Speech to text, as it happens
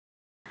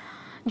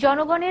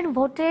জনগণের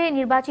ভোটে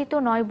নির্বাচিত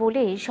নয়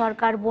বলে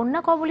সরকার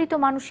বন্যা কবলিত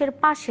মানুষের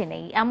পাশে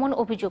নেই, এমন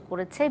অভিযোগ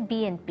করেছে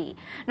বিএনপি।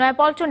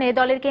 নয়াপল্টনে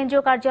দলের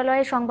কেন্দ্রীয়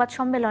কার্যালয়ে সংবাদ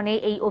সম্মেলনে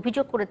এই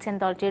অভিযোগ করেছেন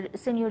দলটির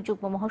সিনিয়র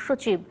যুগ্ম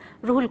মহাসচিব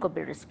রুহুল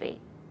কবির রিজভী।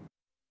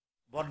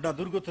 বন্যা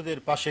দুর্গতদের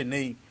পাশে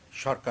নেই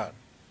সরকার।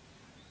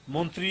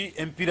 মন্ত্রী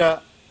এমপিরা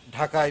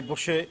ঢাকায়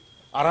বসে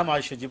আরাম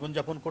আয়েশে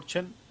জীবনযাপন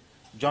করছেন।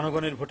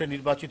 জনগণের ভোটে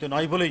নির্বাচিত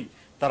নয় বলেই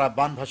তারা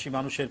বানভাসী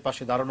মানুষের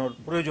পাশে দাঁড়ানোর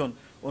প্রয়োজন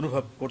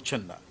অনুভব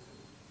করছেন না।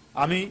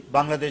 আমি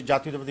বাংলাদেশ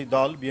জাতীয়তাবাদী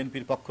দল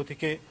বিএনপির পক্ষ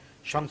থেকে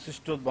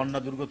সংশ্লিষ্ট বন্যা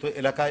দুর্গত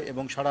এলাকায়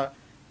এবং সারা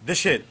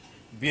দেশের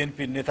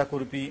বিএনপির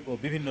নেতাকর্মী ও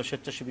বিভিন্ন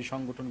স্বেচ্ছাসেবী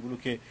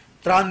সংগঠনগুলোকে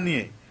ত্রাণ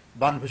নিয়ে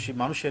বানভাসী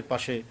মানুষের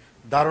পাশে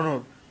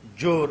দাঁড়ানোর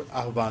জোর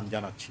আহ্বান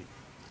জানাচ্ছি।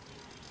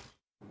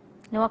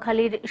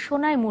 নোয়াখালীর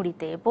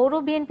সোনাইমুড়িতে পৌর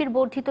বিএনপির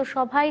বর্ধিত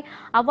সভায়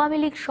আওয়ামী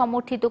লীগ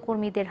সমর্থিত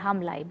কর্মীদের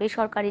হামলায়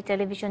বেসরকারি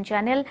টেলিভিশন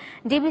চ্যানেল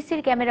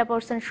ডিবিসির ক্যামেরা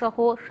পার্সন সহ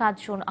 7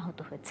 জন আহত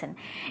হয়েছেন।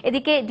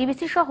 এদিকে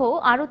ডিবিসি সহ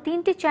আরও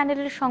 3টি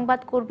চ্যানেলের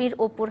সংবাদকর্মীর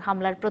ওপর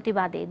হামলার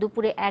প্রতিবাদে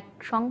দুপুরে এক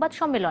সংবাদ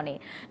সম্মেলনে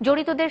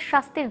জড়িতদের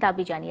শাস্তির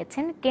দাবি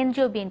জানিয়েছেন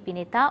কেন্দ্রীয় বিএনপি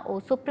নেতা ও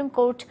সুপ্রিম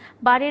কোর্ট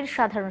বারের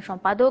সাধারণ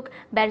সম্পাদক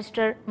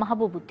ব্যারিস্টার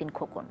মাহবুব উদ্দিন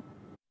খোকন।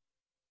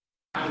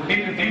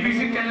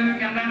 ডিবিসি চ্যানেলের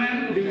ক্যামেরাম্যান,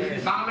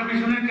 বাংলা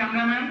ভিশনের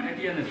ক্যামেরাম্যান,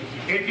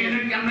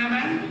 এটিএনের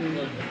ক্যামেরাম্যান,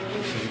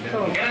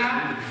 এরা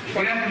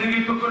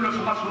নিরপেক্ষ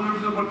লোকসভা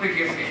সংগঠিত করতে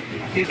গেছে।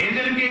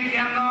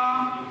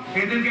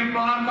 এদেরকে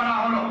প্রহার করা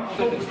হলো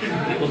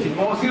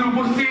ওসির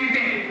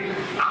উপস্থিতিতে।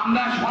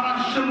 আমরা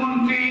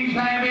স্বরাষ্ট্রমন্ত্রী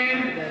সাহেবের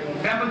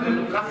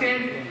কাছে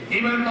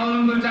এইভাবে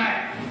তদন্ত চাই।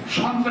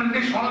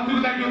 সন্ত্রাসীদের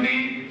সহযোগিতায় যদি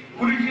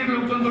পুলিশের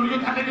লোকজন জড়িত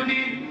থাকে, যদি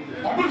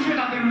অবশ্যই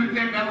তাদের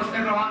বিরুদ্ধে ব্যবস্থা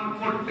গ্রহণ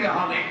করতে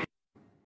হবে।